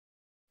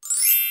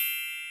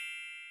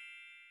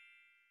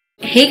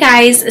Hey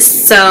guys,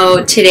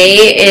 so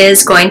today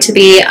is going to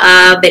be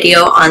a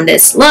video on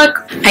this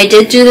look. I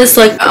did do this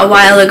look a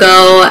while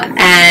ago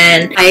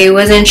and I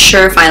wasn't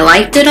sure if I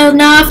liked it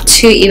enough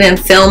to even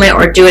film it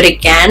or do it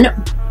again,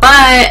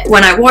 but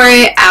when I wore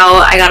it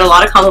out I got a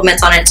lot of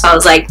compliments on it, so I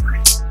was like,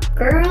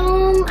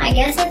 girl, I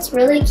guess it's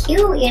really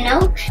cute, you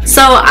know?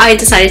 So I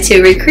decided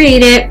to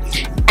recreate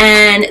it,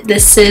 and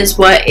this is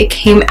what it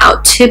came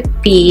out to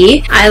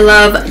be. I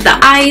love the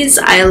eyes,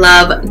 I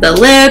love the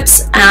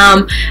lips,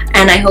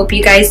 and I hope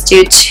you guys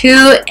do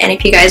too. And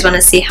if you guys want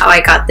to see how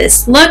I got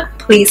this look,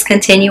 please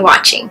continue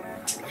watching.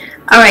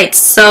 Alright,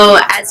 so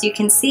as you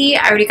can see,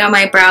 I already got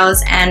my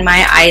brows and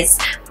my eyes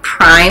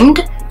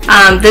primed.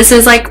 This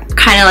is like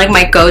kind of like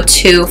my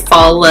go-to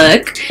fall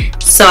look,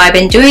 so I've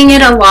been doing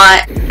it a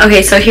lot.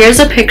 Okay, so here's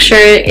a picture.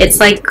 It's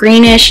like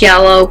greenish,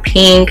 yellow,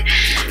 pink.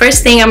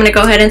 First thing, I'm gonna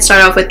go ahead and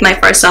start off with my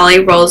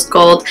Farsali Rose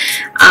Gold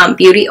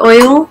beauty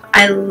oil.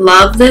 I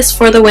love this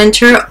for the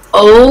winter.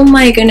 Oh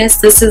my goodness,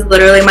 this is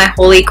literally my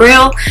holy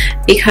grail,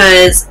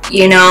 because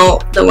you know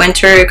the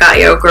winter got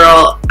your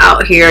girl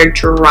out here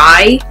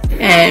dry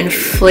and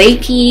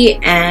flaky,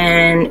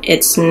 and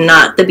it's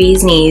not the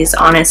bee's knees,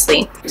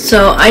 honestly.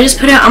 So I just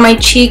put it on my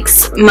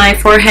cheeks, my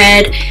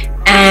forehead,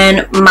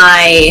 and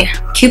my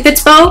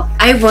Cupid's bow.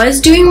 I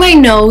was doing my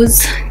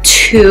nose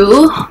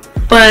too,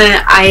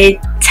 but I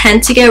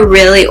tend to get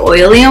really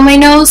oily on my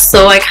nose,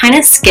 so I kind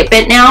of skip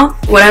it now.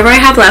 Whatever I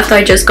have left,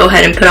 I just go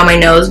ahead and put on my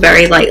nose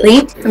very lightly.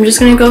 I'm just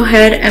gonna go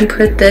ahead and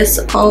put this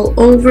all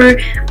over.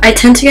 I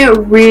tend to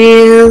get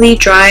really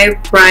dry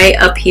right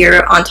up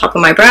here on top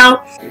of my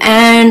brow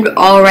and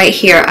all right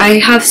here. I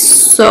have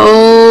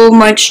so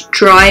much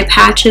dry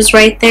patches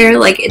right there,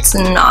 like it's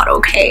not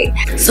okay.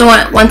 So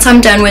once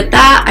I'm done with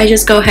that, I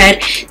just go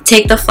ahead,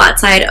 take the flat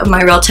side of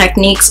my Real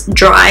Techniques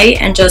dry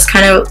and just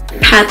kind of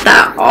pat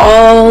that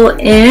all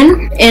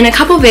in. In a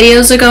couple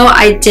videos ago,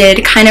 I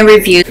did kind of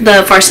review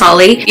the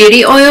Farsali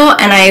beauty oil,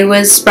 and I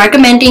was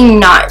recommending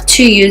not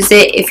to use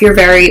it if you're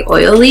very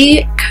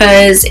oily,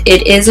 because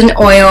it is an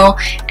oil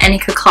and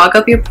it could clog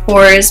up your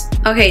pores.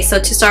 Okay, so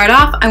to start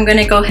off, I'm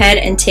gonna go ahead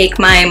and take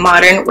my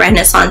Modern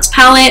Renaissance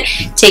palette,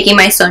 taking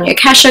my Sonia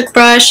Kashuk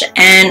brush,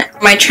 and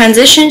my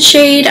transition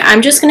shade.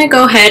 I'm just gonna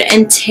go ahead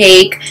and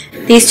take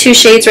these two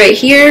shades right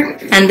here,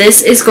 and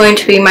this is going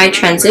to be my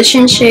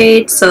transition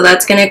shade, so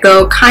that's gonna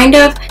go kind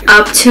of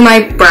up to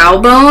my brow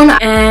bone.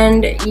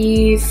 And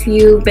if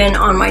you've been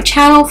on my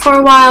channel for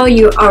a while,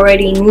 you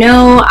already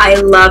know I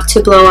love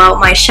to blow out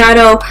my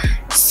shadow,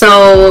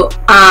 so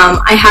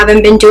I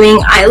haven't been doing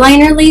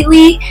eyeliner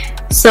lately,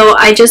 so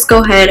I just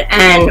go ahead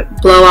and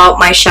blow out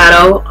my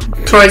shadow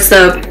towards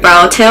the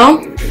brow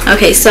tail.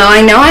 Okay, so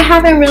I know I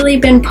haven't really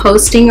been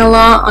posting a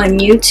lot on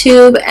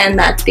YouTube, and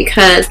that's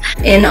because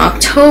in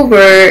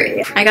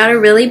October I got a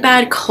really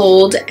bad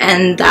cold,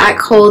 and that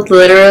cold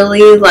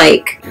literally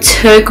like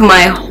took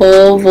my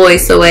whole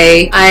voice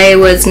away. I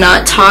was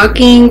not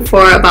talking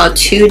for about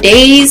 2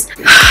 days.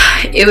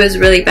 It was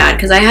really bad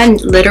because I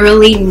had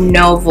literally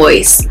no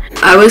voice.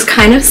 I was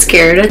kind of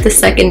scared at the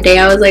second day.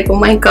 I was like, oh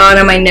my god,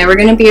 am I never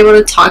gonna be able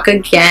to talk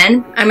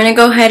again? I'm gonna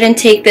go ahead and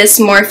take this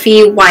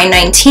Morphe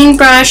Y19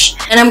 brush,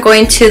 and I'm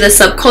going to the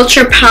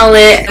Subculture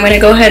palette. I'm gonna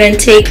go ahead and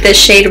take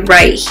this shade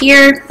right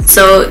here.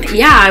 So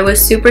yeah, I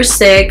was super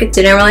sick,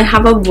 didn't really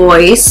have a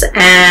voice,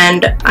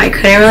 and I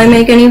couldn't really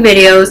make any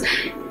videos.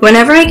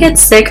 Whenever I get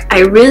sick, I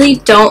really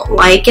don't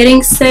like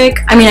getting sick.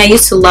 I mean, I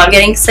used to love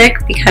getting sick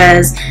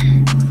because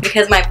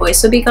my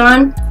voice would be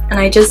gone, and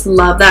I just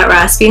love that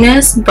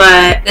raspiness,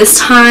 but this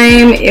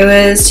time it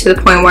was to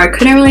the point where I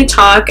couldn't really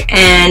talk.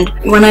 And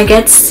when I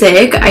get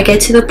sick, I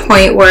get to the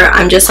point where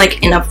I'm just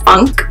like in a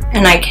funk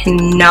and I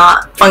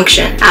cannot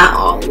function at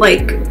all.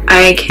 Like,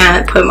 I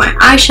can't put my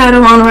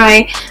eyeshadow on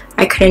right,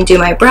 I couldn't do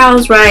my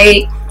brows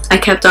right, I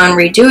kept on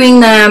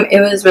redoing them. It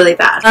was really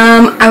bad.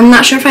 I'm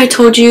not sure if I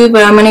told you,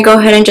 but I'm gonna go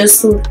ahead and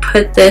just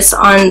put this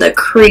on the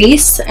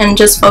crease and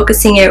just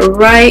focusing it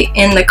right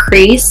in the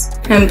crease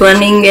and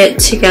blending it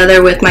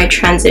together with my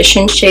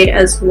transition shade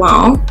as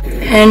well.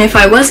 And if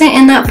I wasn't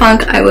in that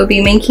funk, I would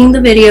be making the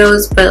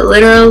videos, but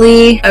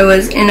literally I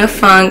was in a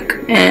funk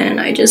and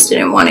I just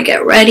didn't want to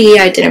get ready.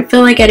 I didn't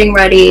feel like getting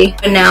ready,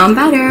 but now I'm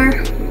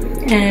better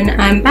and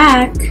I'm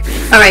back.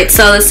 Alright,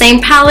 so the same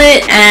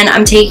palette, and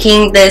I'm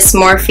taking this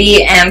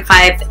Morphe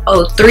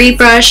M503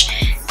 brush,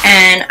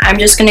 and I'm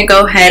just gonna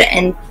go ahead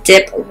and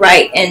dip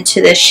right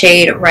into the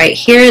shade right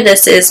here.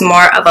 This is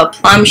more of a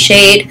plum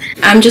shade.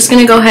 I'm just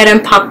gonna go ahead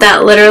and pop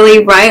that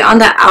literally right on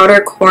the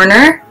outer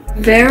corner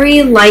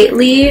very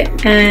lightly,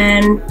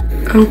 and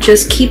I'm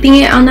just keeping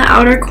it on the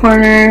outer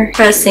corner,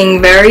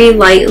 pressing very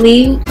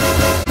lightly.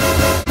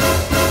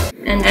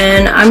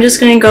 And I'm just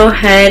going to go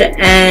ahead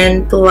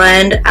and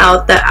blend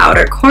out the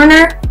outer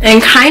corner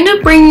and kind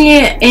of bring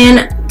it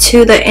in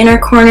to the inner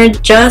corner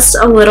just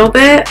a little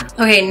bit.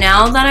 Okay,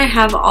 now that I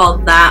have all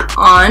that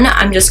on,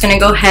 I'm just going to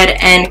go ahead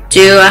and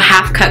do a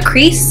half cut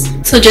crease.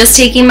 So just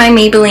taking my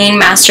Maybelline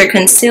Master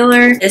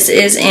Concealer, this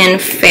is in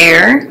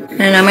Fair,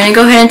 and I'm going to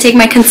go ahead and take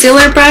my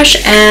concealer brush,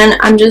 and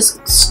I'm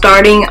just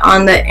starting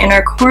on the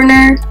inner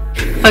corner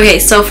Okay,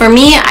 so for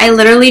me, I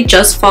literally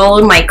just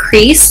followed my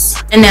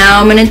crease. And now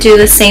I'm going to do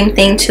the same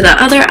thing to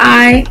the other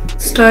eye,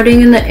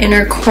 starting in the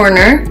inner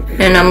corner.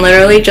 And I'm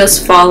literally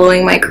just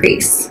following my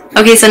crease.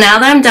 Okay, so now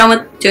that I'm done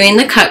with doing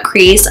the cut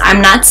crease, I'm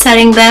not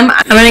setting them.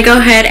 I'm going to go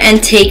ahead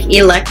and take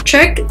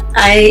Electric.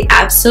 I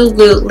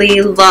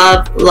absolutely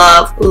love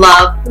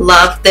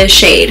this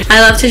shade.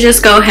 I love to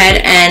just go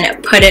ahead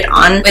and put it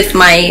on with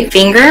my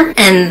finger,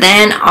 and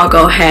then I'll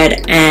go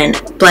ahead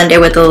and blend it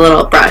with a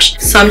little brush.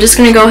 So I'm just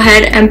going to go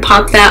ahead and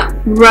pop that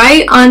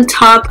right on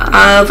top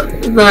of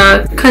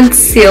the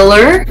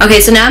concealer.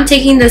 Okay, so now I'm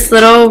taking this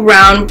little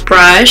round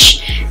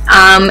brush.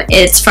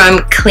 It's from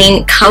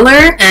Clean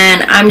Color,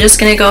 and I'm just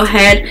going to go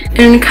ahead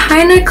and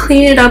kind of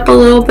clean it up a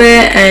little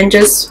bit and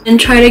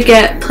try to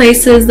get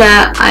places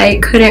that I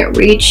couldn't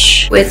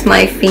reach with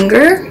my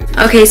finger.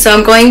 Okay, so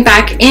I'm going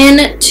back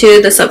in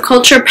to the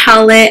Subculture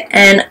palette,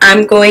 and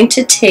I'm going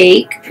to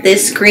take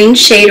this green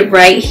shade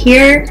right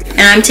here,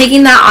 and I'm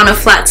taking that on a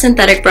flat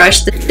synthetic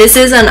brush. This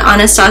is an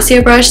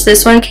Anastasia brush.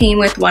 This one came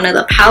with one of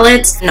the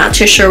palettes. I'm not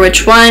too sure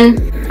which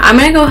one. I'm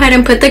going to go ahead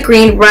and put the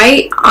green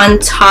right on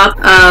top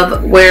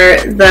of where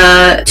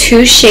the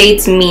two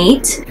shades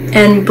meet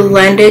and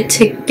blend it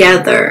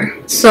together.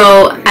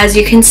 So as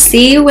you can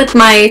see with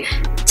my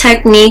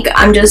technique,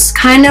 I'm just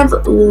kind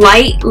of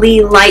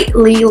lightly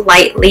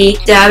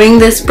dabbing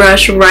this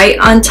brush right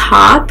on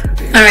top.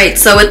 Alright,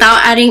 so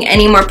without adding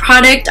any more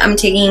product, I'm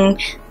taking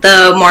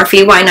the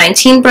Morphe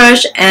Y19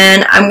 brush,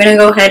 and I'm gonna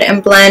go ahead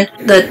and blend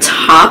the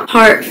top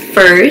part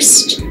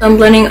first. I'm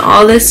blending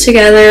all this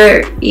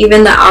together,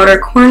 even the outer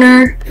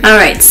corner.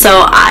 Alright,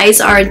 so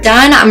eyes are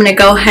done. I'm gonna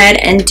go ahead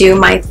and do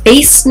my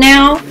face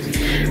now.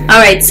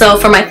 Alright, so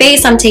for my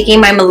face, I'm taking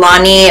my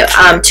Milani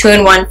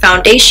 2-in-1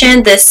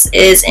 foundation. This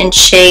is in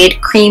shade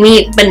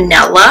Creamy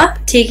Vanilla.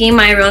 Taking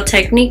my Real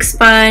Technique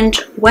sponge,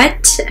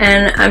 wet,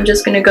 and I'm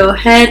just gonna go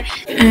ahead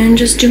and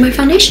just do my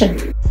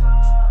foundation.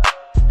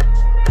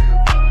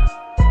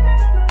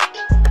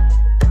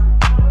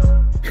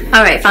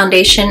 Alright,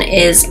 foundation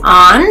is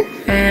on,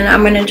 and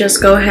I'm going to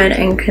just go ahead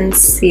and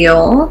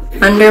conceal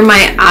under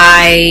my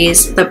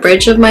eyes, the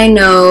bridge of my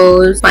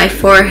nose, my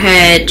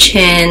forehead,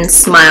 chin,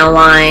 smile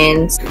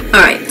lines.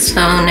 Alright, so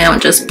now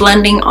just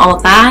blending all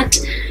that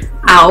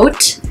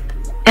out.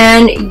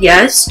 And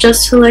yes,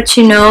 just to let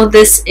you know,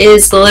 this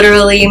is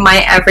literally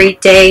my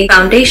everyday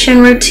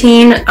foundation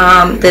routine.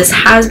 This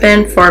has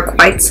been for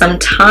quite some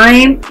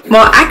time.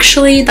 Well,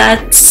 actually,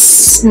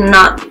 that's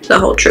not the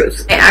whole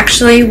truth. I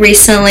actually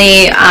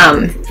recently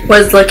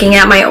was looking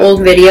at my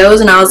old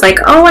videos, and I was like,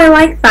 oh, I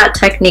like that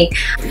technique.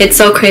 It's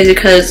so crazy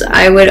because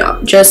I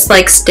would just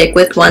like stick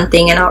with one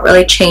thing and not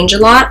really change a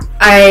lot.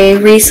 I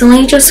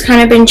recently just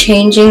kind of been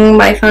changing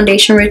my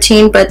foundation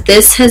routine, but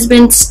this has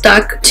been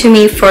stuck to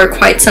me for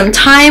quite some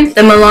time.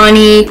 The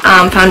Milani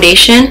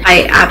foundation,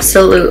 I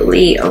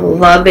absolutely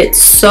love it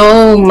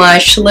so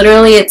much.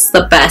 Literally, it's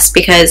the best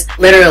because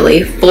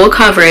literally full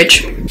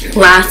coverage,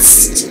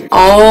 lasts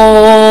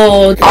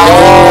all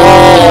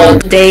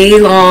day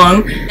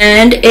long,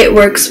 and it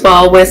works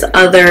well with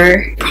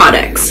other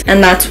products,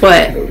 and that's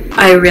what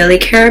I really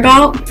care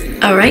about.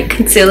 Alright,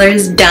 concealer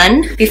is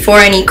done. Before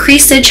any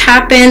creasage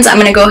happens, I'm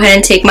going to go ahead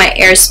and take my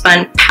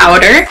Airspun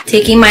powder.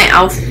 Taking my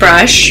e.l.f.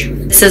 brush.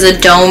 This is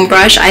a dome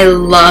brush. I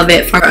love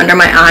it for under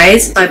my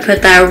eyes. So I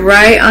put that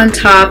right on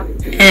top.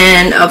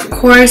 And of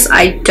course,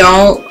 I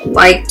don't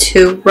like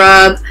to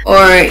rub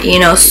or, you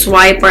know,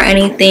 swipe or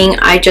anything.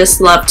 I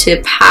just love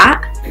to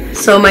pat.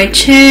 So my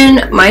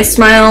chin, my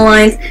smile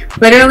lines,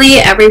 literally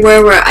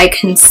everywhere where I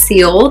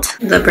concealed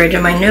the bridge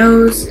of my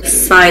nose,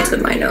 sides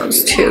of my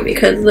nose too,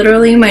 because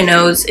literally my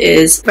nose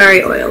is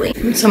very oily.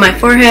 So my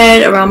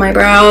forehead, around my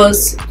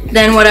brows,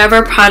 then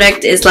whatever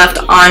product is left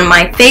on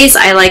my face,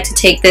 I like to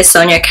take this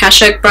Sonia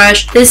Kashuk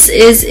brush. This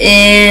is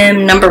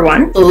in number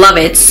 1. Love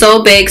it.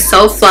 So big,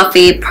 so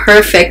fluffy,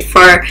 perfect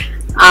for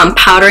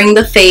powdering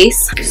the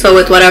face. So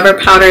with whatever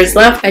powder is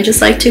left, I just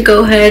like to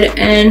go ahead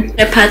and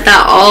pat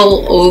that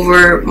all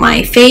over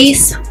my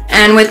face.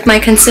 And with my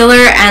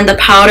concealer and the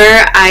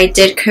powder, I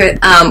did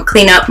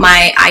clean up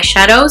my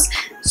eyeshadows.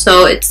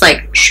 So it's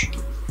like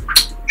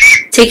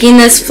taking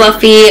this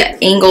fluffy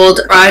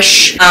angled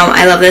brush.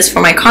 I love this for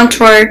my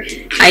contour.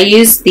 I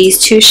use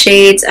these two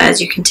shades.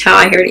 As you can tell,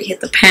 I already hit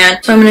the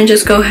pan. So I'm going to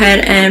just go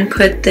ahead and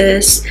put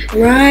this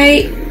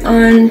right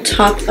on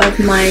top of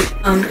my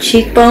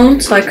cheekbone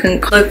so I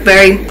can look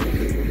very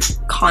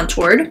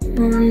contoured.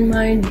 On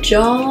my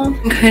jaw,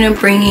 I'm kind of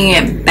bringing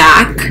it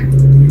back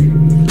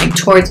like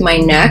towards my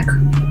neck.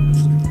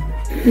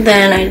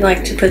 Then I'd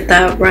like to put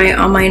that right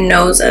on my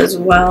nose as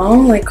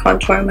well, like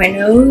contour my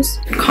nose,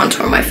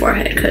 contour my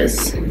forehead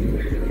because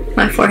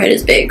my forehead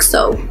is big.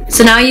 So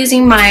now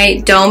using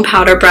my dome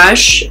powder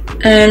brush,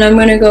 and I'm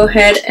gonna go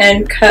ahead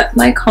and cut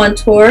my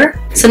contour.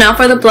 So now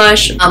for the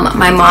blush,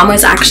 my mom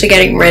was actually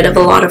getting rid of a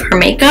lot of her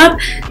makeup,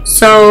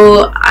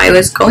 so I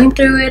was going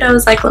through it. I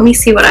was like, let me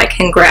see what I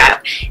can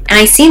grab, and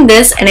I seen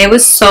this and it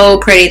was so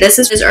pretty. This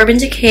is Urban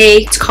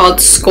Decay. It's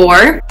called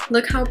Score.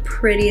 Look how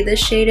pretty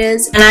this shade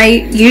is. And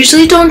I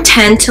usually don't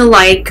tend to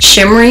like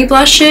shimmery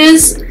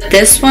blushes.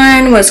 This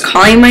one was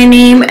calling my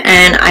name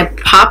and I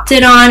popped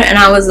it on and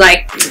I was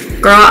like,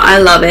 girl, I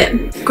love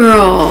it.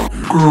 Girl.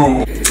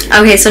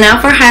 Okay, so now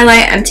for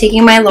highlight, I'm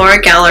taking my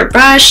Laura Geller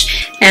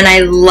brush, and I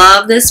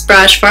love this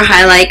brush for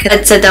highlight because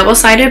it's a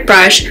double-sided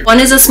brush.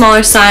 One is a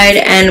smaller side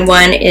and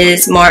one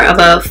is more of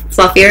a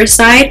fluffier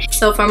side.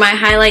 So for my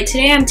highlight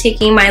today, I'm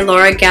taking my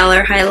Laura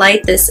Geller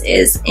highlight. This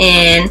is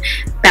in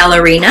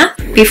Ballerina.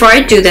 Before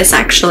I do this,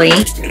 actually,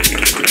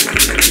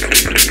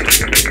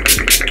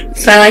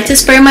 so I like to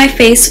spray my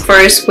face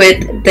first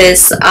with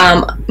this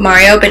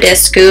Mario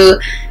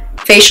Badescu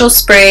facial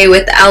spray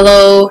with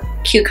aloe,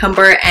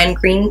 cucumber, and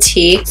green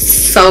tea.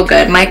 So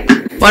good.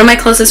 One of my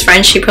closest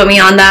friends, she put me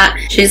on that.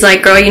 She's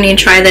like, girl, you need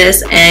to try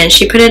this, and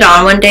she put it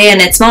on one day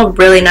and it smelled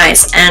really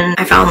nice and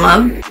I fell in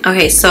love.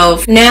 Okay, so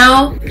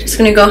now I'm just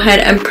gonna go ahead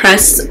and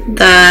press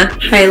the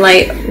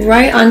highlight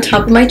right on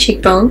top of my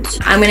cheekbones.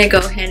 I'm gonna go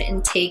ahead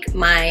and take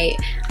my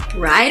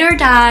Ride or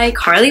Die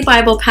Carly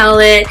Bible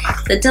palette,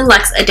 the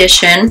deluxe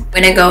edition. I'm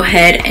gonna go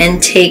ahead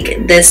and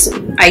take this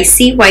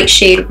icy white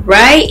shade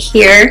right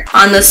here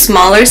on the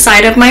smaller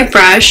side of my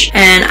brush,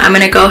 and I'm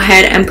gonna go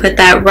ahead and put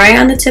that right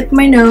on the tip of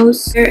my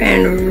nose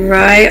and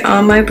right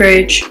on my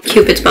bridge,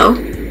 Cupid's bow.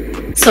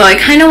 So I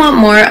kind of want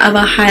more of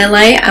a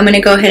highlight. I'm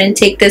gonna go ahead and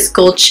take this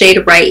gold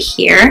shade right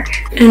here,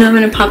 and I'm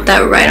gonna pop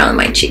that right on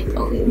my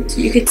cheekbone.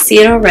 You could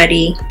see it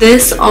already.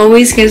 This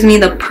always gives me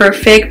the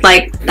perfect,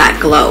 like, that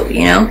glow,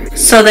 you know?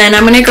 So then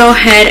I'm gonna go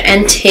ahead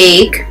and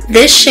take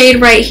this shade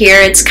right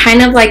here. It's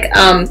kind of like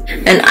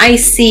an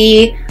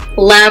icy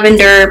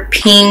lavender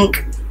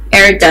pink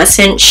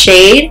iridescent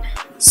shade.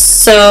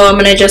 So I'm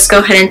gonna just go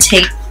ahead and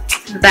take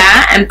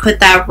that and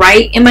put that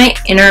right in my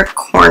inner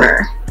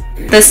corner.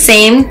 The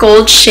same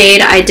gold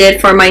shade I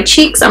did for my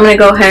cheeks, I'm going to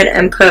go ahead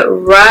and put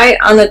right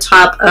on the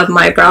top of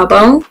my brow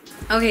bone.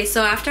 Okay,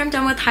 so after I'm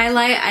done with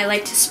highlight, I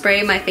like to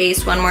spray my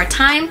face one more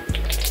time.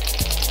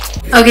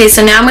 Okay,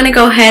 so now I'm going to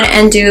go ahead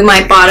and do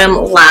my bottom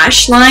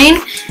lash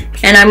line.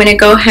 And I'm going to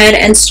go ahead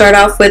and start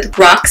off with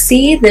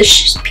Roxy,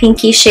 this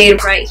pinky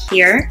shade right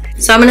here.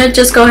 So I'm going to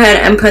just go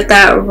ahead and put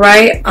that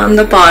right on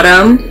the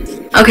bottom.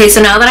 Okay,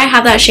 so now that I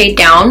have that shade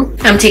down,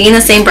 I'm taking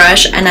the same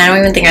brush, and I don't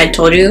even think I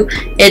told you,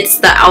 it's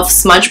the e.l.f.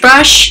 smudge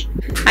brush.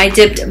 I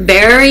dipped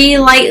very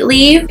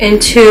lightly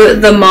into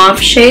the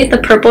mauve shade, the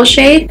purple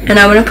shade, and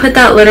I'm going to put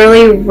that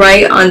literally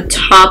right on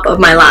top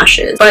of my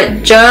lashes,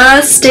 but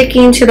just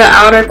sticking to the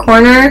outer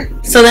corner.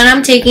 So then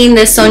I'm taking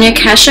this Sonia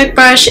Kashuk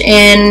brush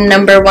in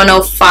number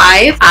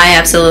 105. I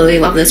absolutely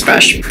love this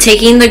brush.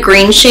 Taking the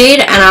green shade,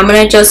 and I'm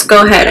going to just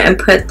go ahead and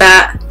put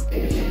that.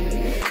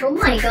 Oh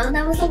my god,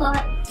 that was a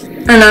lot.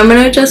 And I'm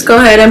going to just go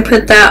ahead and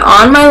put that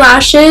on my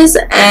lashes,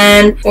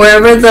 and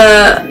wherever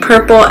the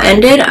purple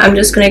ended, I'm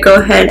just going to go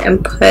ahead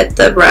and put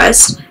the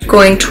rest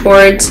going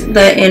towards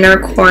the inner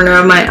corner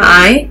of my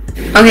eye.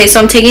 Okay, so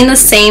I'm taking the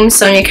same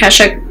Sonia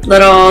Kashuk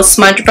little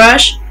smudge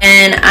brush,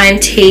 and I'm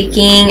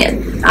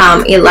taking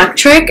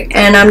electric,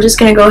 and I'm just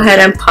going to go ahead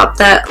and pop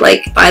that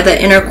like by the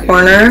inner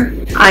corner.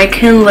 I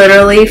can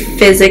literally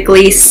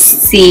physically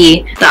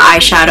see the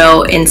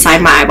eyeshadow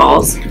inside my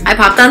eyeballs. I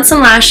popped on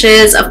some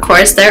lashes. Of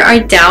course, there are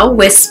Dow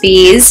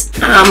Wispies,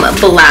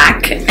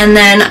 black. And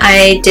then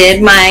I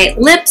did my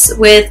lips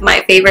with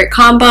my favorite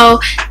combo,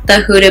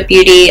 the Huda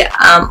Beauty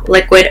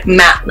liquid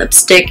matte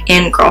lipstick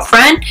in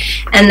Girlfriend.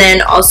 And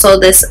then also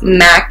this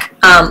MAC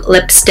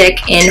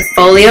lipstick in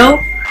Folio.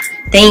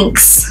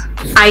 Thanks.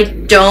 I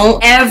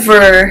don't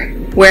ever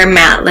wear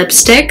matte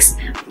lipsticks,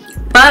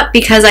 but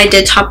because I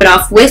did top it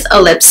off with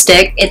a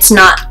lipstick, it's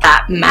not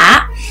that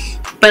matte.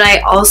 But I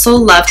also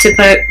love to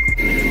put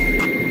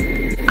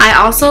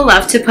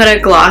a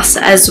gloss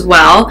as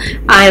well.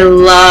 I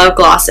love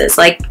glosses.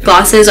 Like,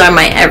 glosses are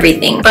my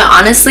everything. But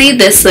honestly,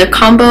 this lip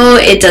combo,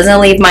 it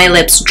doesn't leave my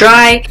lips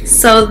dry.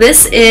 So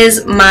this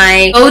is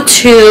my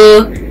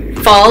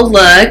go-to fall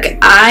look.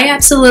 I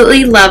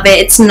absolutely love it.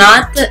 It's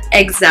not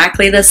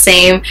exactly the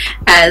same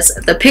as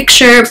the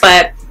picture,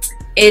 but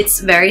it's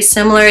very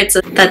similar.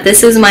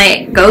 This is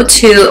my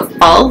go-to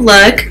fall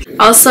look.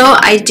 Also,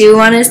 I do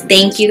want to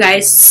thank you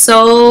guys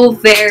so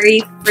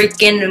very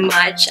freaking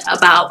much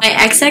about my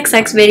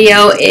XXX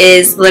video.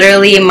 Is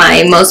literally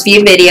my most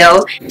viewed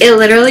video. It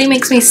literally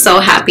makes me so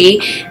happy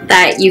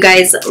that you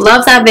guys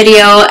love that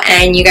video,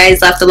 and you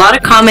guys left a lot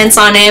of comments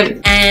on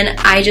it, and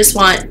I just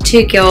want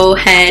to go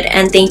ahead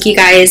and thank you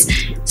guys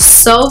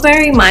so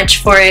very much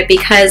for it,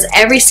 because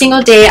every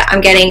single day I'm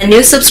getting a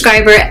new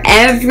subscriber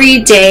every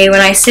day. When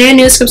I say a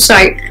new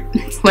subscriber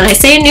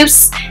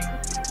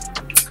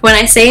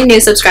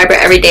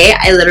every day,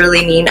 I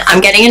literally mean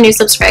I'm getting a new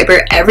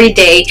subscriber every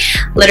day.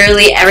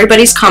 Literally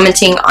everybody's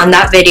commenting on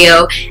that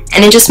video,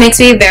 and it just makes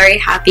me very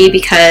happy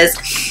because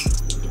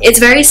it's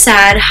very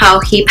sad how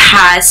he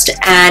passed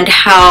and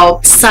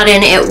how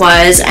sudden it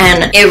was,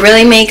 and it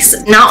really makes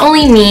not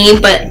only me,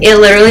 but it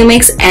literally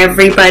makes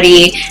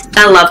everybody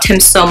that loved him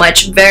so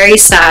much very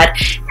sad.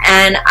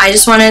 And I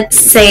just want to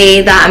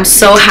say that I'm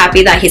so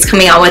happy that he's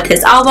coming out with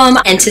his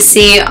album, and to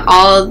see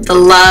all the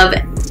love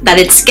that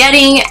it's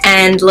getting,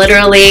 and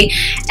literally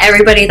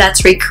everybody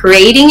that's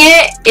recreating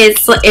it,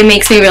 it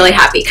makes me really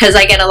happy, because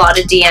I get a lot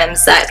of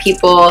DMs that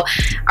people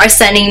are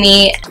sending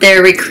me,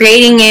 they're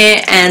recreating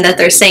it and that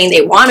they're saying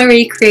they want to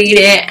recreate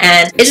it,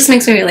 and it just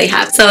makes me really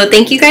happy. So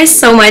thank you guys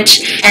so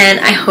much, and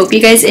I hope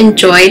you guys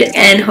enjoyed,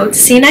 and hope to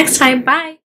see you next time. Bye.